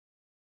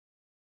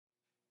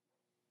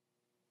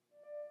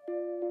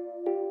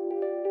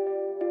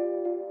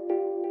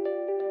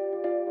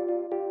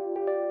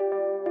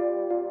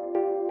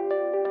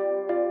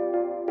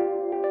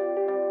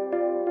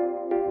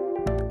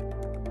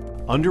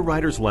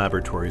Underwriters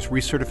Laboratories'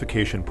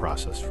 recertification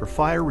process for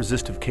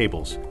fire-resistive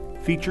cables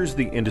features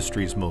the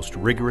industry's most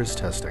rigorous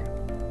testing.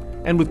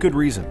 And with good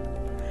reason.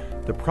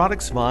 The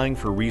products vying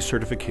for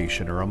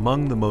recertification are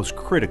among the most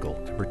critical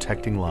to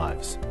protecting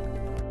lives.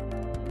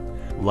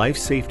 Life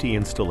safety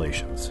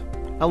installations,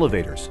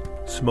 elevators,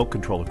 smoke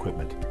control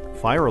equipment,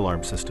 fire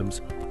alarm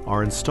systems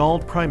are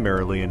installed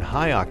primarily in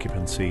high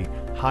occupancy,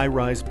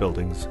 high-rise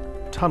buildings,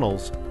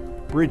 tunnels,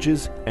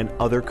 bridges, and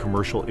other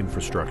commercial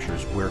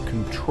infrastructures where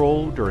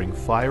control during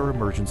fire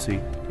emergency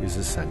is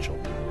essential.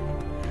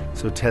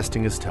 So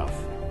testing is tough,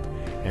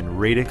 and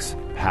Radix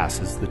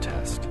passes the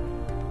test.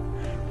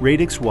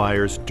 Radix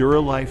Wire's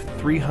DuraLife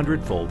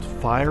 300-volt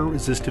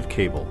fire-resistive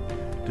cable,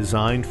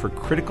 designed for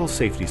critical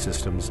safety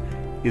systems,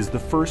 is the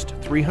first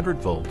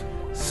 300-volt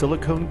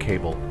silicone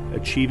cable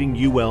achieving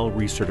UL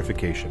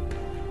recertification,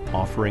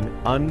 offering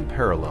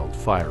unparalleled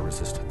fire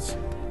resistance.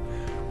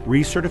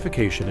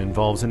 Recertification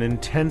involves an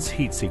intense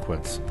heat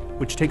sequence,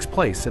 which takes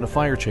place in a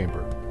fire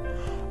chamber.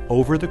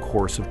 Over the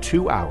course of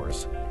 2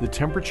 hours, the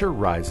temperature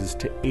rises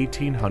to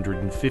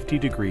 1850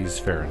 degrees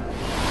Fahrenheit.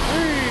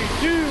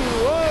 3, 2,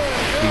 1, go!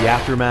 The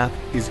aftermath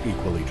is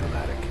equally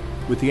dramatic,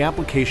 with the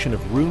application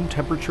of room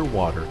temperature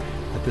water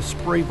at the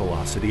spray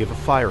velocity of a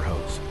fire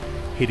hose,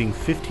 hitting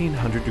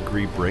 1500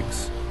 degree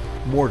bricks,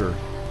 mortar,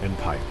 and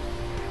pipe.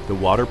 The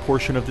water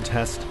portion of the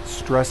test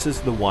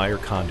stresses the wire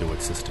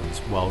conduit systems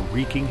while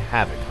wreaking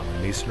havoc on the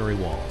masonry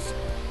walls.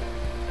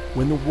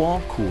 When the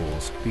wall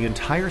cools, the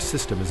entire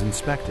system is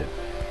inspected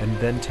and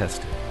then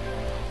tested.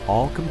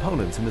 All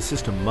components in the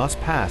system must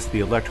pass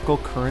the electrical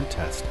current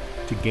test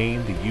to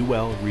gain the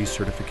UL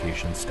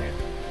recertification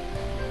standard.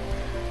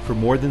 For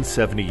more than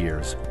 70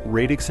 years,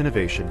 Radix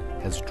Innovation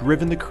has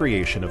driven the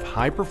creation of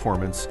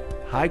high-performance,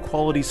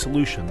 high-quality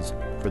solutions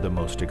for the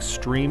most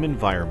extreme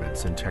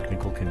environments and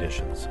technical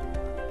conditions.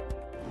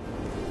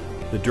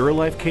 The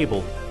DuraLife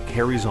cable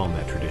carries on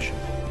that tradition.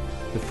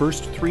 The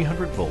first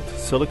 300-volt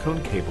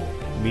silicone cable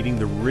meeting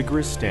the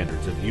rigorous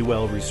standards of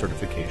UL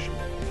recertification,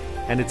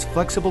 and its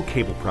flexible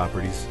cable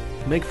properties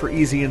make for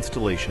easy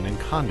installation and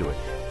conduit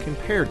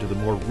compared to the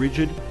more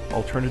rigid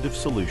alternative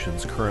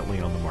solutions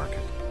currently on the market.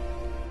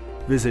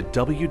 Visit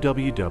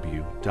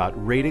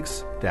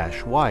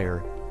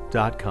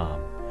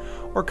www.radix-wire.com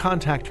or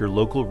contact your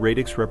local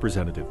Radix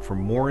representative for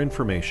more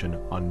information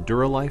on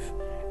DuraLife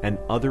and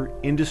other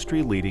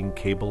industry-leading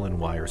cable and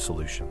wire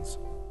solutions.